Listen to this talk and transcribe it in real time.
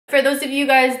For those of you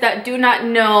guys that do not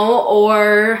know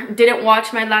or didn't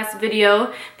watch my last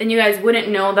video, then you guys wouldn't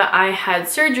know that I had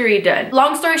surgery done.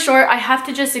 Long story short, I have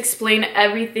to just explain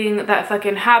everything that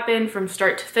fucking happened from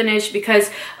start to finish,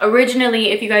 because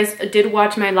originally, if you guys did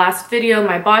watch my last video,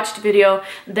 my botched video,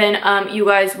 then you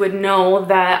guys would know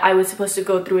that I was supposed to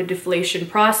go through a deflation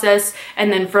process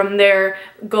and then from there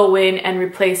go in and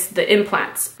replace the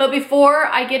implants. But before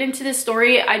I get into this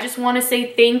story, I just want to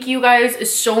say thank you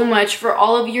guys so much for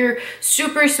all of your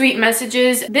super sweet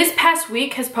messages. This past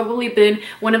week has probably been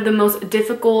one of the most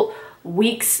difficult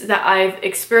weeks that I've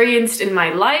experienced in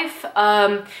my life,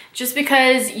 just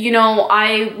because, you know,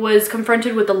 I was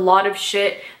confronted with a lot of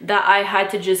shit that I had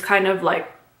to just kind of like,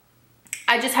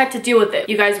 I just had to deal with it.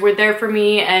 You guys were there for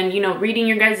me, and, you know, reading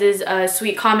your guys'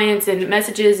 sweet comments and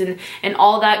messages and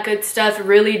all that good stuff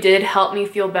really did help me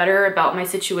feel better about my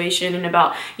situation and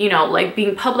about, you know, like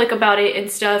being public about it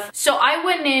and stuff. So I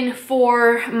went in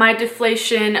for my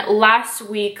deflation last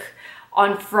week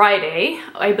on Friday.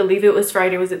 I believe it was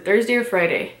Friday. Was it Thursday or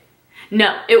Friday?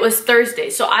 No, it was Thursday.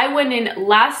 So I went in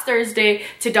last Thursday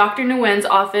to Dr. Nguyen's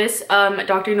office.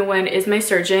 Dr. Nguyen is my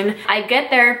surgeon. I get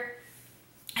there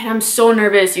and I'm so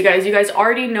nervous, you guys. You guys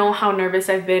already know how nervous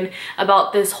I've been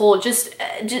about this whole, just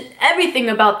everything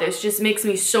about this just makes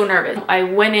me so nervous. I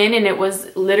went in and it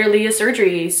was literally a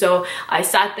surgery. So I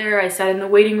sat there, I sat in the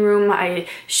waiting room, I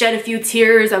shed a few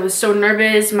tears. I was so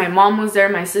nervous. My mom was there,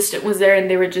 my assistant was there, and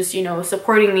they were just, you know,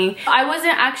 supporting me. I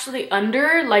wasn't actually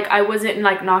under, like I wasn't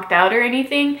like knocked out or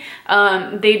anything.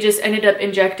 They just ended up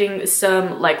injecting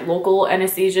some like local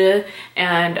anesthesia,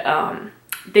 and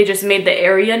they just made the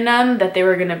area numb that they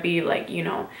were gonna be like, you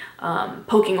know,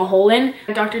 poking a hole in.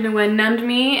 Dr. Nguyen numbed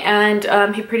me,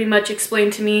 and he pretty much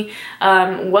explained to me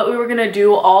what we were gonna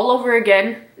do all over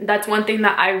again. That's one thing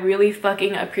that I really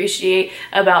fucking appreciate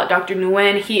about Dr.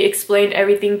 Nguyen. He explained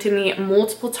everything to me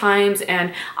multiple times,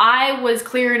 and I was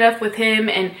clear enough with him,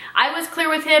 and I was clear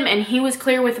with him, and he was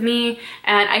clear with me.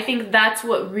 And I think that's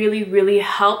what really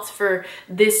helped for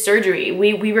this surgery.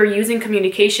 We were using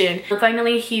communication.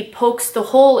 Finally, he pokes the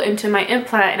hole into my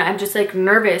implant, and I'm just like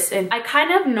nervous. And I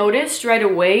kind of noticed right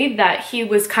away that he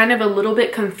was kind of a little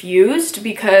bit confused,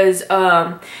 because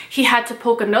he had to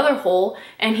poke another hole,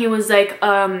 and he was like,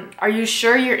 are you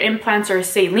sure your implants are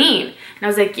saline? And I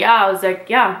was like, yeah. I was like,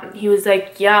 yeah. He was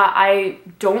like, yeah, I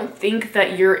don't think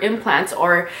that your implants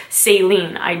are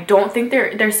saline. I don't think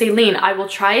they're saline. I will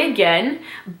try again,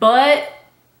 but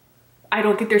I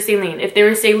don't think they're saline. If they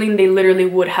were saline, they literally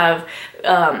would have,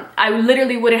 I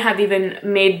literally wouldn't have even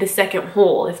made the second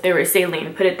hole if they were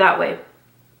saline, put it that way.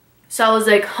 So I was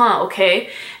like, huh,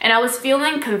 okay. And I was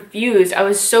feeling confused. I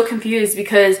was so confused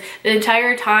because the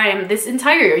entire time, this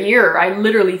entire year, I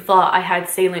literally thought I had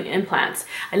saline implants.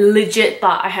 I legit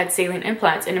thought I had saline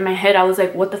implants. And in my head, I was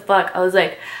like, what the fuck? I was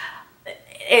like,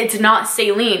 it's not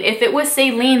saline. If it was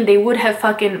saline, they would have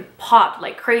fucking popped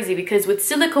like crazy, because with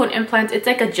silicone implants, it's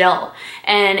like a gel,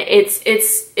 and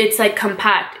it's like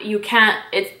compact. You can't,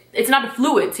 it's not a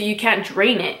fluid, so you can't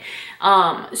drain it.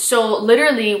 So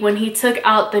literally when he took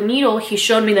out the needle, he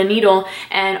showed me the needle,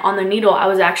 and on the needle I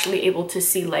was actually able to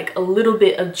see like a little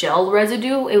bit of gel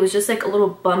residue. It was just like a little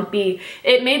bumpy.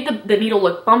 It made the needle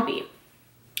look bumpy,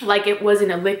 like it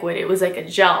wasn't a liquid, it was like a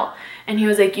gel. And he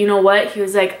was like, you know what? He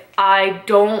was like, I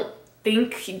don't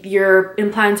think your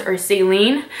implants are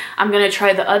saline. I'm gonna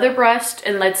try the other breast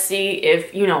and let's see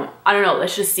if, you know, I don't know,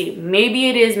 let's just see. Maybe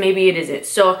it is, maybe it isn't.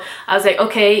 So I was like,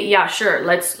 okay, yeah, sure,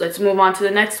 let's move on to the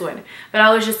next one. But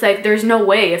I was just like, there's no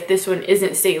way, if this one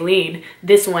isn't saline,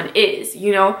 this one is,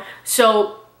 you know?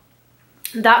 So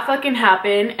that fucking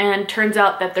happened, and turns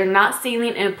out that they're not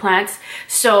saline implants.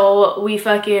 So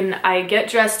I get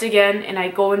dressed again, and I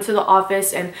go into the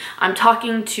office, and I'm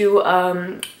talking to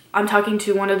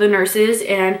one of the nurses,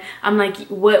 and I'm like,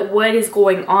 what is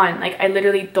going on? Like, I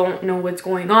literally don't know what's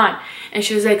going on. And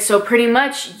she was like, so pretty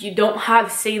much you don't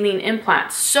have saline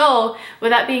implants. So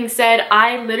with that being said,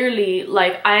 I literally,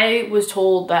 like, I was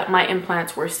told that my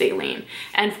implants were saline,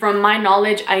 and from my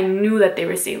knowledge, I knew that they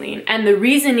were saline. And the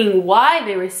reasoning why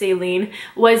they were saline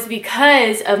was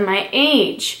because of my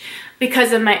age.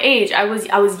 Because of my age, I was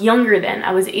younger then.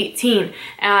 I was 18,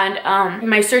 and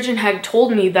my surgeon had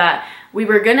told me that we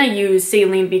were gonna use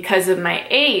saline because of my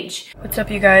age. What's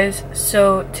up, you guys?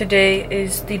 So today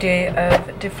is the day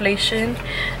of deflation,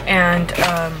 and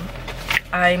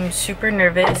I'm super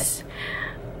nervous.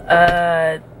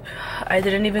 I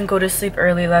didn't even go to sleep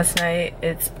early last night.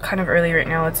 It's kind of early right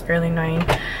now. It's barely 9,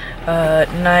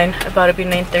 about to be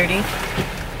 9:30.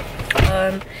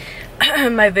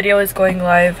 My video is going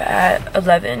live at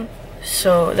 11,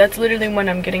 so that's literally when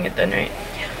I'm getting it done, right?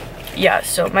 Yeah,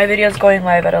 so my video is going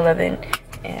live at 11,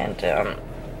 And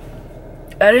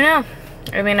I don't know.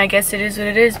 I mean, I guess it is what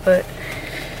it is, but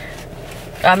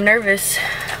I'm nervous.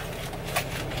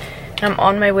 I'm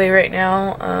on my way right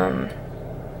now,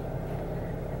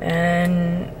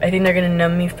 and I think they're gonna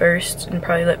numb me first and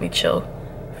probably let me chill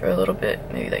for a little bit,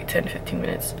 maybe like 10-15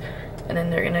 minutes, and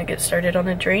then they're gonna get started on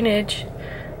the drainage,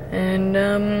 and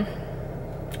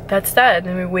that's that. And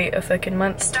then we wait a fucking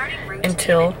month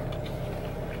until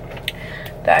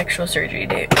the actual surgery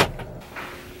date.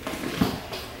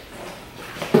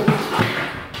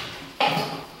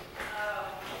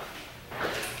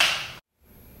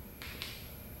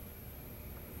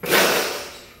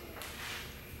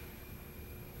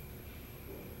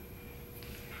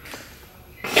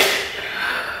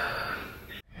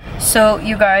 So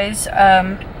you guys,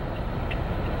 I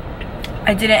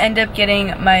didn't end up getting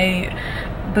my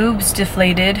boobs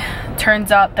deflated. Turns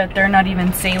out that they're not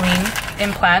even saline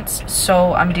implants,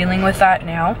 so I'm dealing with that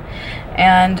now.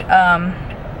 And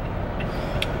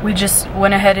we just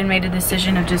went ahead and made a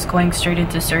decision of just going straight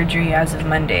into surgery as of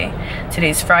Monday.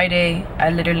 Today's Friday. I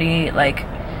literally, like,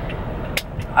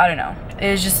 I don't know, it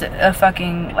was just a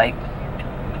fucking, like,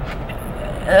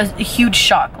 a huge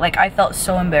shock. Like, I felt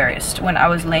so embarrassed when I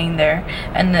was laying there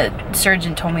and the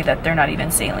surgeon told me that they're not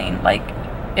even saline. Like,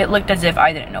 it looked as if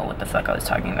I didn't know what the fuck I was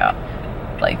talking about.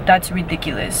 Like, that's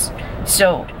ridiculous.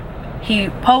 So he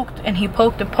poked and he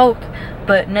poked and poked,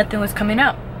 but nothing was coming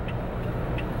out.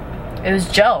 It was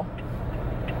gel.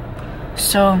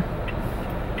 So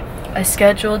I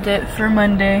scheduled it for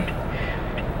Monday.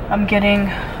 I'm getting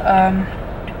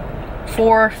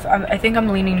I think I'm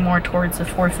leaning more towards the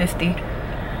 450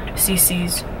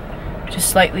 cc's, just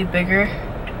slightly bigger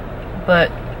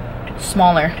but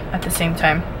smaller at the same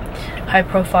time, high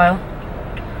profile.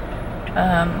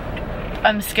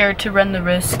 I'm scared to run the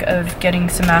risk of getting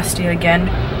somastia again,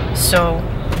 so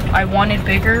I wanted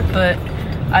bigger, but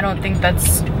I don't think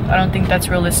that's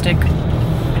realistic.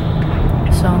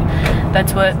 So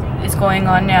that's what is going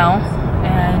on now,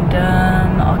 and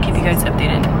I'll keep you guys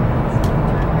updated.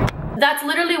 That's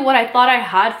literally what I thought I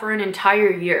had for an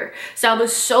entire year. So I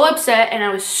was so upset and I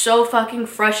was so fucking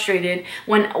frustrated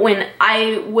when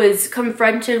I was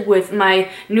confronted with my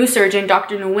new surgeon,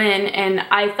 Dr. Nguyen, and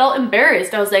I felt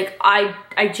embarrassed. I was like, I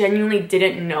genuinely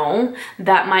didn't know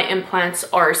that my implants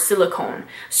are silicone.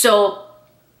 So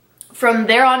from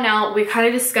there on out, we kind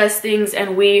of discussed things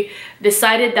and we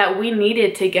decided that we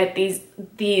needed to get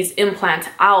these implants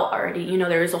out already. You know,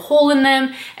 there was a hole in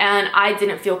them and I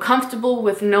didn't feel comfortable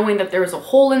with knowing that there was a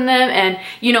hole in them, and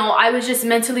you know, I was just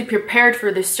mentally prepared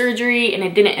for the surgery and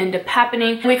it didn't end up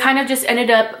happening. We kind of just ended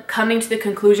up coming to the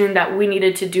conclusion that we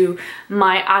needed to do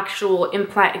my actual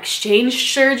implant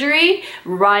exchange surgery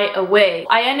right away.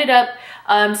 I ended up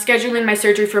scheduling my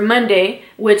surgery for Monday,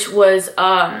 which was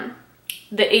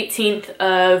the 18th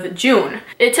of June.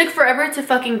 It took forever to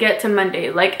fucking get to Monday.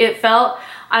 Like, it felt,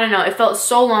 I don't know, it felt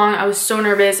so long. I was so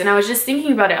nervous and I was just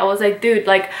thinking about it. I was like, dude,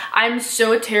 like, I'm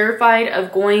so terrified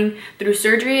of going through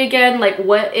surgery again. Like,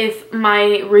 what if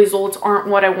my results aren't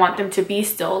what I want them to be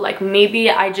still? Like, maybe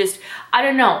I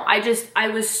don't know. I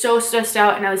was so stressed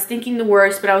out and I was thinking the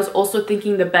worst, but I was also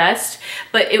thinking the best.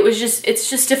 But it's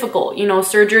just difficult, you know,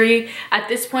 surgery. At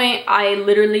this point, I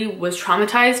literally was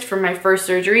traumatized from my first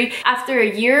surgery. After a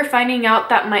year finding out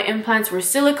that my implants were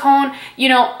silicone, you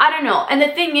know, I don't know. And the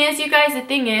thing is, you guys,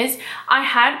 I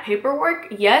had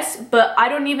paperwork, yes, but I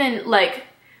don't even, like,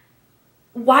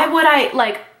 why would I,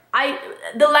 like,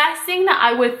 the last thing that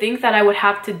I would think that I would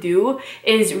have to do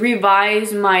is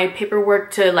revise my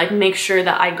paperwork to, like, make sure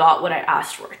that I got what I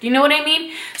asked for. Do you know what I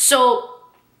mean? So,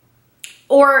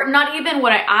 or not even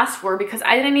what I asked for, because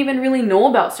I didn't even really know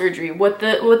about surgery, what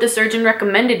the surgeon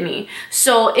recommended me.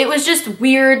 So it was just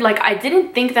weird. Like, I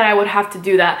didn't think that I would have to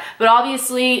do that, but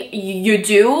obviously you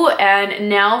do. And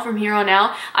now from here on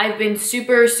out, I've been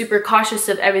super, super cautious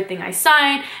of everything I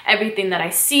sign, everything that I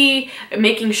see,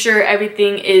 making sure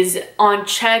everything is on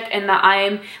check and that I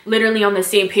am literally on the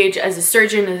same page as the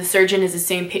surgeon, and the surgeon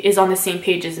is on the same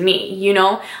page as me. You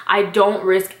know, I don't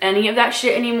risk any of that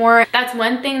shit anymore. That's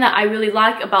one thing that I really like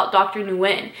about Dr.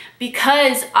 Nguyen,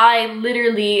 because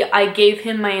I gave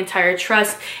him my entire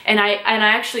trust, and I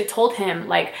actually told him,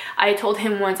 like, I told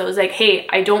him once, I was like, hey,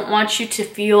 I don't want you to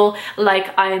feel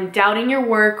like I'm doubting your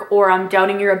work or I'm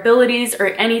doubting your abilities or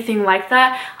anything like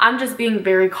that. I'm just being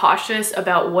very cautious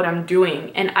about what I'm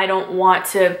doing, and I don't want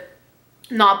to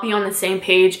not be on the same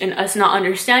page and us not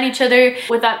understand each other.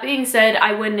 With that being said,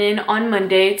 I went in on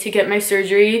Monday to get my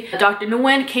surgery. Dr.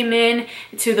 Nguyen came in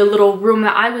to the little room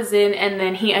that I was in, and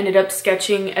then he ended up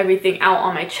sketching everything out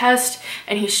on my chest,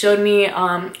 and he showed me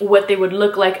what they would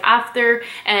look like after.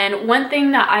 And one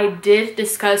thing that I did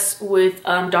discuss with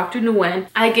Dr. Nguyen,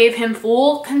 I gave him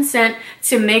full consent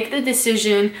to make the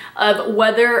decision of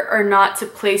whether or not to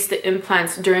place the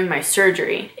implants during my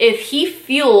surgery. If he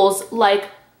feels like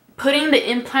putting the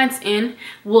implants in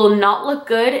will not look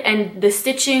good and the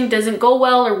stitching doesn't go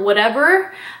well or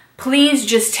whatever, please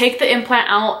just take the implant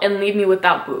out and leave me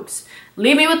without boobs.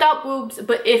 Leave me without boobs.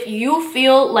 But if you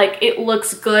feel like it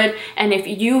looks good and if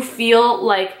you feel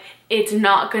like it's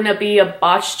not gonna be a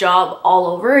botched job all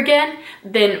over again,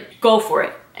 then go for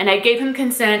it. And I gave him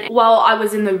consent. While I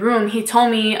was in the room, he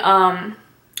told me,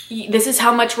 this is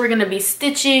how much we're gonna be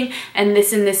stitching and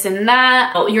this and this and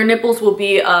that. Your nipples will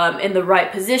be in the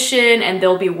right position and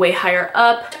they'll be way higher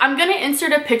up. I'm gonna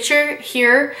insert a picture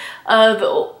here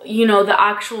of, you know, the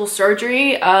actual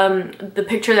surgery, the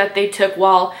picture that they took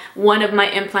while one of my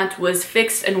implants was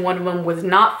fixed and one of them was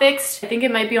not fixed. I think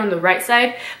it might be on the right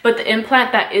side, but the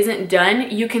implant that isn't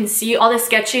done, you can see all the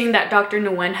sketching that Dr.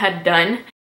 Nguyen had done.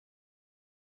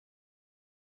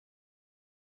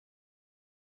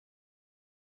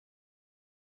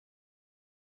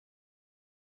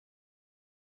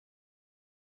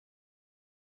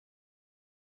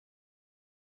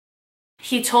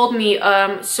 He told me,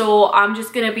 so I'm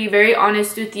just gonna be very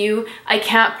honest with you. I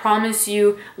can't promise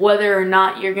you whether or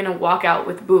not you're gonna walk out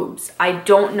with boobs. I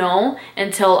don't know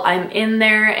until I'm in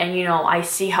there and, you know, I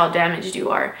see how damaged you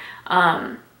are.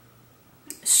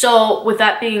 So with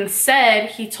that being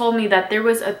said, he told me that there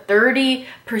was a 30%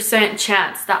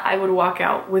 chance that I would walk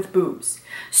out with boobs.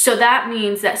 So that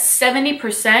means that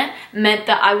 70% meant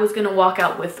that I was gonna walk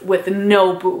out with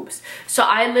no boobs. So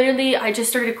I just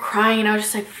started crying and I was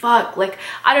just like, fuck, like,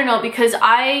 I don't know, because in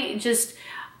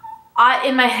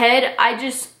my head,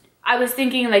 I was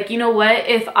thinking like, you know what,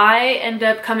 if I end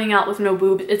up coming out with no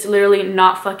boobs, it's literally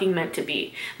not fucking meant to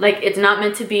be. Like, it's not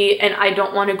meant to be, and I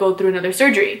don't want to go through another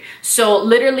surgery. So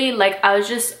literally, like, I was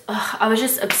just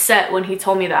upset when he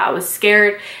told me that. I was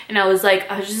scared, and I was like,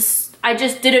 I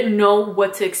just didn't know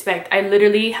what to expect. I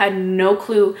literally had no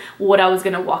clue what I was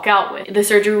gonna walk out with. The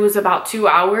surgery was about 2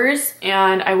 hours,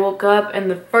 and I woke up and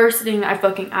the first thing I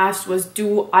fucking asked was,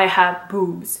 do I have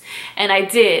boobs? And I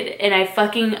did, and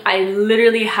I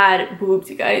literally had boobs,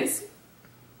 you guys.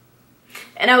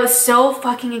 And I was so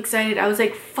fucking excited. I was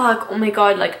like, fuck, oh my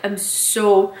god, like, I'm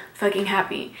so fucking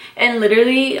happy. And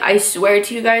literally, I swear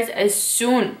to you guys, as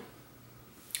soon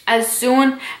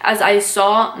as I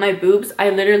saw my boobs, I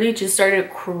literally just started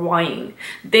crying.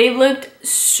 They looked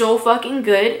so fucking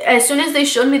good. As soon as they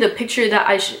showed me the picture that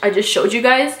I just showed you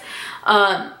guys,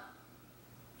 I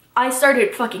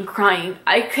started fucking crying.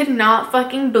 I could not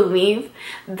fucking believe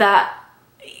that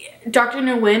Dr.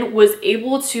 Nguyen was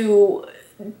able to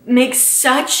make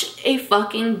such a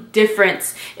fucking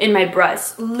difference in my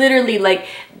breasts. Literally, like,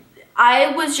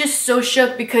 I was just so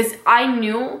shook because I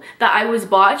knew that I was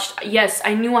botched. Yes,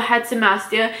 I knew I had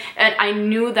symastia and I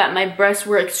knew that my breasts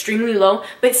were extremely low,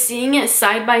 but seeing it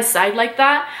side by side like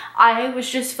that, I was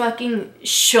just fucking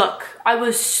shook. I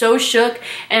was so shook,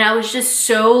 and I was just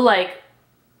so like,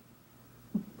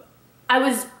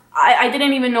 I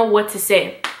didn't even know what to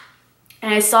say.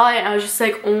 And I saw it and I was just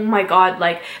like, oh my god,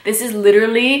 like, this is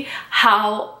literally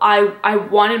how I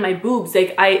wanted my boobs.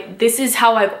 Like, this is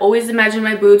how I've always imagined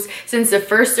my boobs since the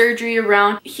first surgery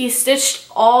around. He stitched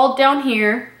all down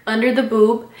here under the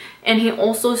boob, and he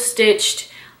also stitched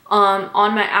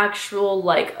on my actual,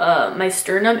 like, my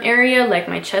sternum area, like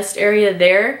my chest area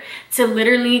there, to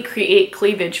literally create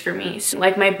cleavage for me. So,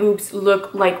 like, my boobs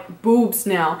look like boobs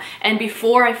now. And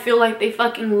before, I feel like they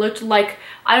fucking looked like,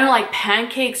 I don't know, like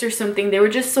pancakes or something. They were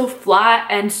just so flat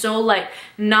and so, like,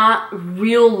 not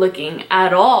real looking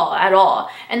at all.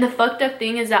 And the fucked up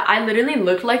thing is that I literally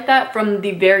looked like that from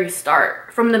the very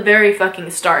start. From the very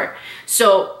fucking start.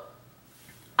 So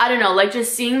I don't know, like,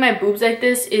 just seeing my boobs like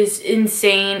this is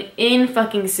insane,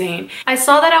 fucking insane. I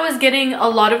saw that I was getting a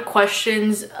lot of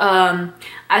questions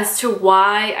as to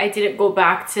why I didn't go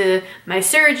back to my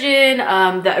surgeon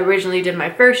that originally did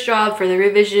my first job for the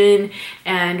revision,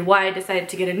 and why I decided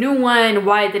to get a new one,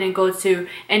 why I didn't go to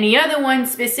any other one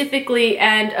specifically.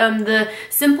 And the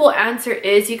simple answer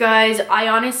is, you guys, I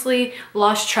honestly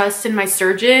lost trust in my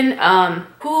surgeon.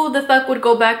 Who the fuck would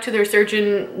go back to their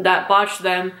surgeon that botched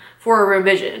them for a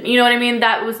revision. You know what I mean?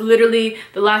 That was literally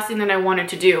the last thing that I wanted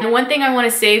to do. And one thing I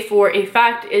want to say for a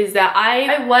fact is that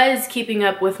I was keeping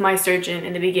up with my surgeon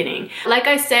in the beginning. Like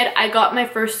I said, I got my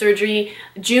first surgery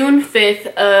June 5th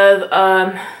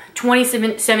of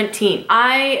 2017.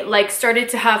 I like started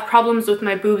to have problems with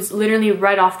my boobs literally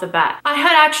right off the bat. I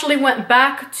had actually went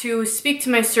back to speak to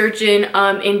my surgeon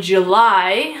in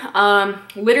July,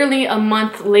 literally a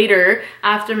month later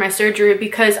after my surgery,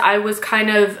 because I was kind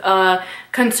of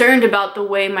concerned about the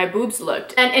way my boobs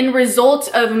looked. And in result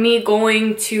of me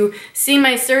going to see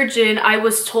my surgeon, I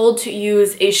was told to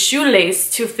use a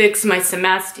shoelace to fix my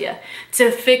symastia,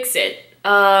 to fix it.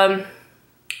 A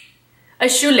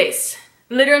shoelace.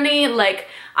 Literally, like,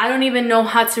 I don't even know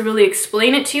how to really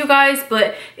explain it to you guys,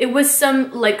 but it was some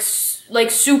like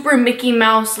super Mickey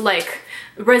Mouse like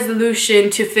resolution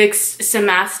to fix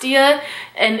symastia,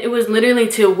 and it was literally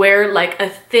to wear like a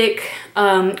thick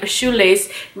shoelace,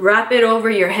 wrap it over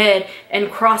your head and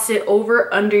cross it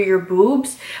over under your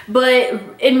boobs. But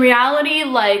in reality,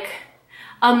 like,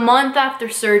 a month after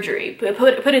surgery,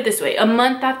 put it this way, a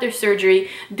month after surgery,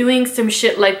 doing some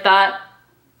shit like that,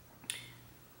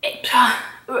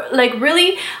 like,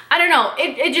 really, I don't know,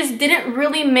 it just didn't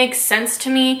really make sense to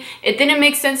me. It didn't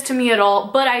make sense to me at all,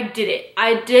 but I did it.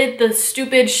 I did the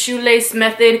stupid shoelace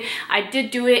method. I did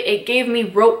do it. It gave me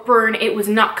rope burn. It was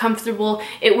not comfortable.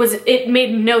 It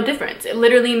made no difference. It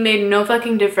literally made no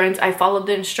fucking difference. I followed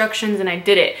the instructions and I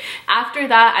did it. After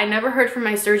that, I never heard from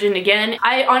my surgeon again.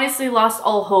 I honestly lost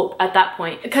all hope at that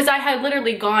point, because I had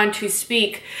literally gone to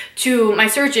speak to my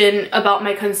surgeon about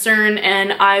my concern,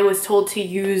 and I was told to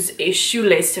use a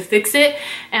shoelace to fix it.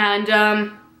 And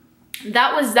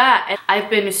that was that.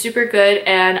 I've been super good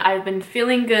and I've been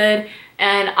feeling good,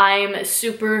 and I'm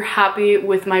super happy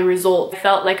with my result. I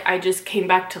felt like I just came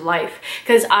back to life,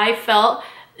 because I felt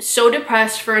so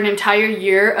depressed for an entire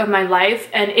year of my life,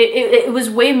 and it was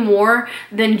way more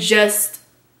than just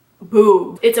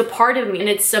boob. It's a part of me, and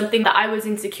it's something that I was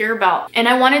insecure about, and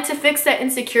I wanted to fix that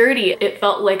insecurity. It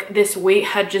felt like this weight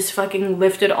had just fucking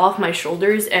lifted off my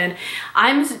shoulders, and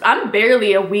I'm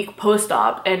barely a week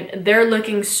post-op, and they're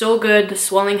looking so good. The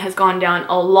swelling has gone down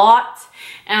a lot,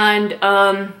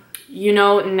 and you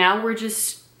know, now we're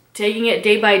just taking it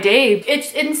day by day.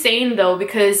 It's insane though,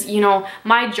 because, you know,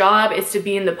 my job is to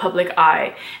be in the public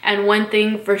eye, and one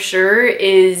thing for sure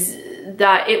is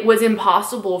that it was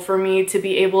impossible for me to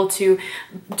be able to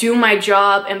do my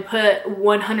job and put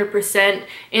 100%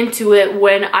 into it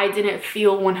when I didn't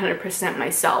feel 100%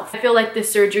 myself. I feel like this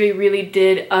surgery really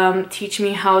did teach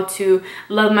me how to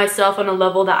love myself on a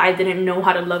level that I didn't know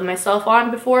how to love myself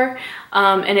on before,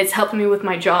 and it's helped me with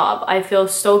my job. I feel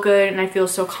so good and I feel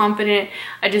so confident.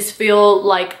 I just feel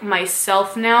like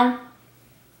myself now,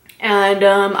 and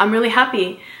I'm really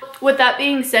happy. With that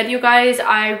being said, you guys,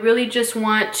 I really just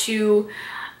want to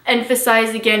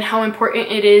emphasize again how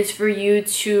important it is for you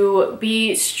to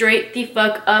be straight the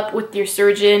fuck up with your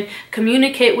surgeon,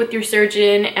 communicate with your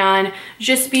surgeon, and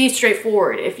just be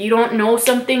straightforward. If you don't know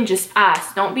something, just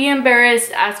ask. Don't be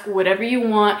embarrassed. Ask whatever you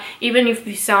want, even if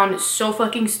you sound so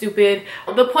fucking stupid.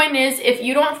 The point is, if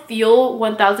you don't feel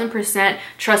 1000%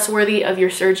 trustworthy of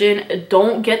your surgeon,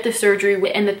 don't get the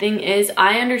surgery. And the thing is,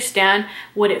 I understand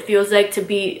what it feels like to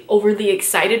be overly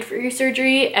excited for your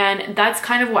surgery, and that's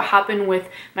kind of what happened with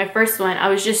my first one. I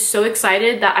was just so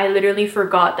excited that I literally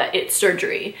forgot that it's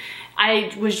surgery.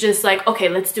 I was just like, okay,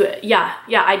 let's do it. Yeah,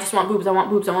 I just want boobs, I want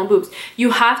boobs, I want boobs.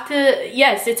 You have to,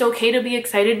 yes, it's okay to be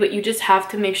excited, but you just have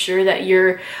to make sure that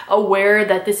you're aware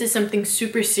that this is something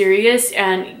super serious,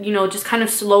 and, you know, just kind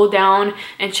of slow down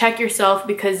and check yourself,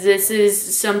 because this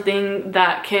is something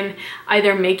that can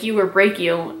either make you or break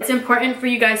you. It's important for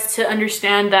you guys to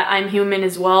understand that I'm human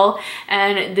as well,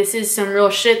 and this is some real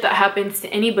shit that happens to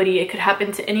anybody. It could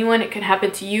happen to anyone, it could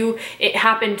happen to you. It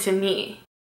happened to me.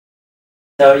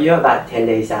 So you're about 10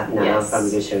 days out now. Yes. From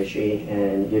your surgery,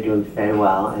 and you're doing very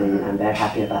well, and I'm very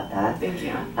happy about that. Thank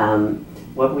you.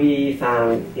 What we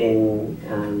found in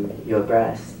your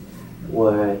breasts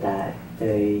were that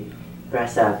the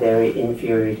breasts are very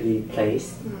inferiorly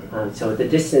placed. So the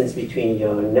distance between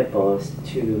your nipples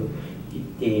to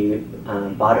the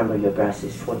bottom of your breast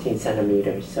is 14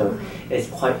 centimeters, so it's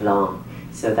quite long,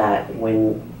 so that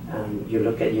when you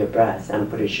look at your breasts, I'm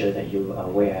pretty sure that you are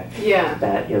aware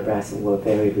that your breasts were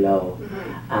very low.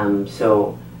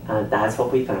 So that's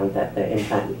what we found, that the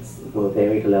implants were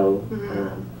very low.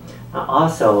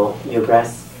 Also, your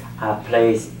breasts are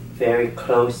placed very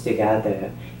close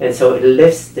together, and so it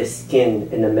lifts the skin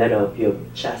in the middle of your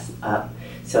chest up.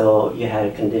 So you had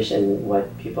a condition,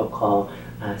 what people call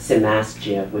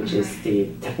symastia, which is the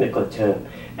technical term,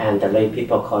 and the lay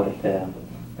people call it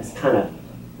it's kind of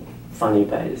funny,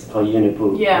 but it's called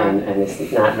uniboob, Yeah. and it's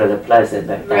not really pleasant,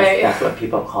 but that's what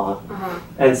people call it.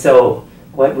 Uh-huh. And so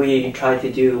what we tried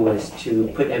to do was to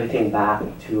put everything back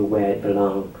to where it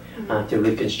belonged, to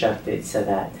reconstruct it so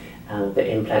that the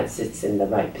implant sits in the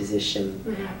right position.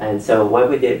 And so what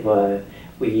we did was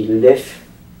we lift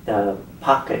the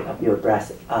pocket of your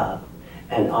breast up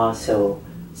and also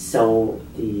sew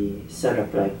the sort of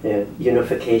like the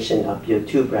unification of your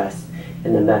two breasts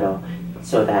in the middle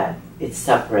so that it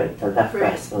separates the left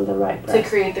breast from the right breast. To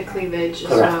create the cleavage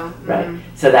Correct, as well. right.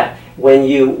 So that when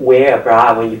you wear a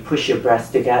bra, when you push your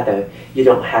breasts together, you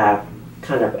don't have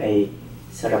kind of a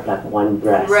sort of like one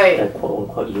breast, the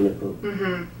quote-unquote uniboob.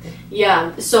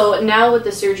 Yeah, so now with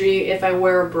the surgery, if I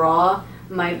wear a bra,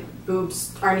 my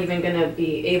boobs aren't even going to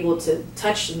be able to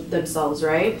touch themselves,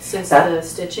 right? Since the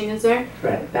stitching is there?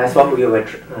 Right, that's what we were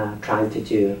trying to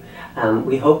do.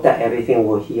 We hope that everything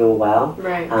will heal well.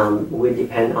 Right. We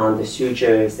depend on the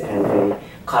sutures and the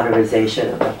cauterization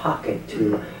of the pocket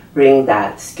to bring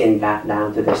that skin back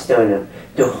down to the sternum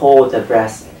to hold the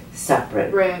breast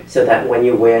separate, so that when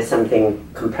you wear something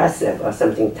compressive or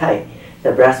something tight,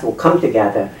 the breasts will come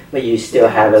together, but you still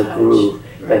have a groove,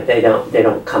 but they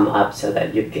don't come up, so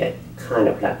that you get kind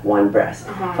of like one breast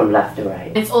from left to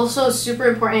right. It's also super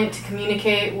important to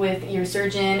communicate with your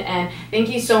surgeon, and thank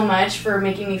you so much for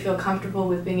making me feel comfortable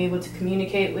with being able to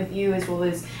communicate with you as well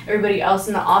as everybody else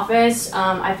in the office.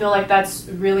 I feel like that's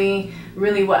really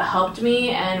what helped me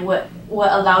and what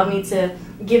allowed me to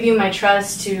give you my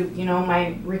trust to, you know,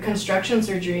 my reconstruction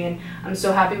surgery, and I'm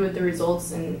so happy with the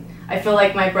results, and I feel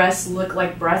like my breasts look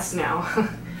like breasts now.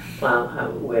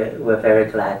 Well, we're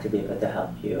very glad to be able to help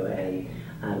you, and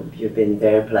you've been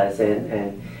very pleasant,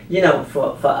 and you know,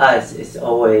 for us it's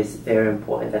always very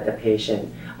important that the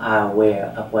patient are aware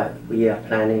of what we are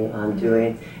planning on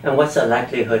doing and what's the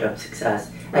likelihood of success.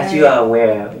 As you are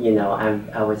aware, you know,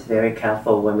 I was very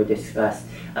careful when we discussed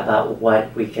about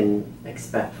what we can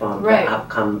expect from the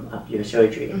outcome of your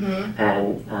surgery,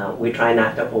 and we try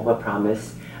not to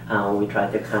overpromise. We try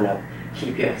to kind of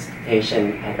keep your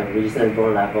expectation at a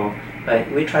reasonable level,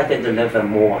 but we try to deliver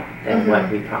more than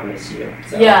what we promised you.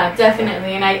 So. Yeah,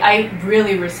 definitely, and I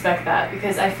really respect that,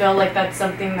 because I feel like that's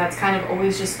something that's kind of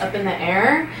always just up in the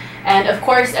air. And of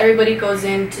course, everybody goes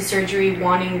into surgery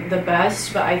wanting the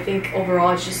best, but I think overall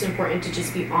it's just important to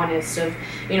just be honest of,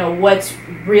 you know, what's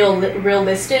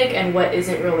realistic and what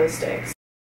isn't realistic.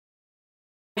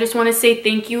 I just want to say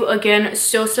thank you again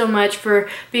so much for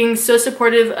being so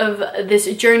supportive of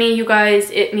this journey, you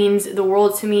guys. It means the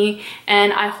world to me,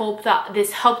 and I hope that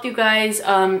this helped you guys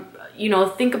you know,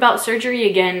 think about surgery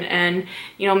again, and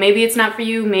you know, maybe it's not for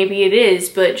you, maybe it is,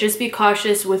 but just be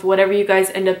cautious with whatever you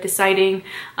guys end up deciding.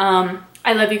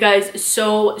 I love you guys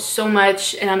so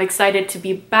much, and I'm excited to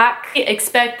be back.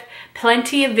 Expect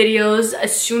plenty of videos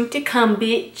soon to come,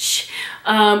 bitch.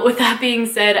 With that being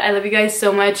said, I love you guys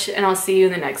so much, and I'll see you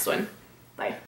in the next one. Bye.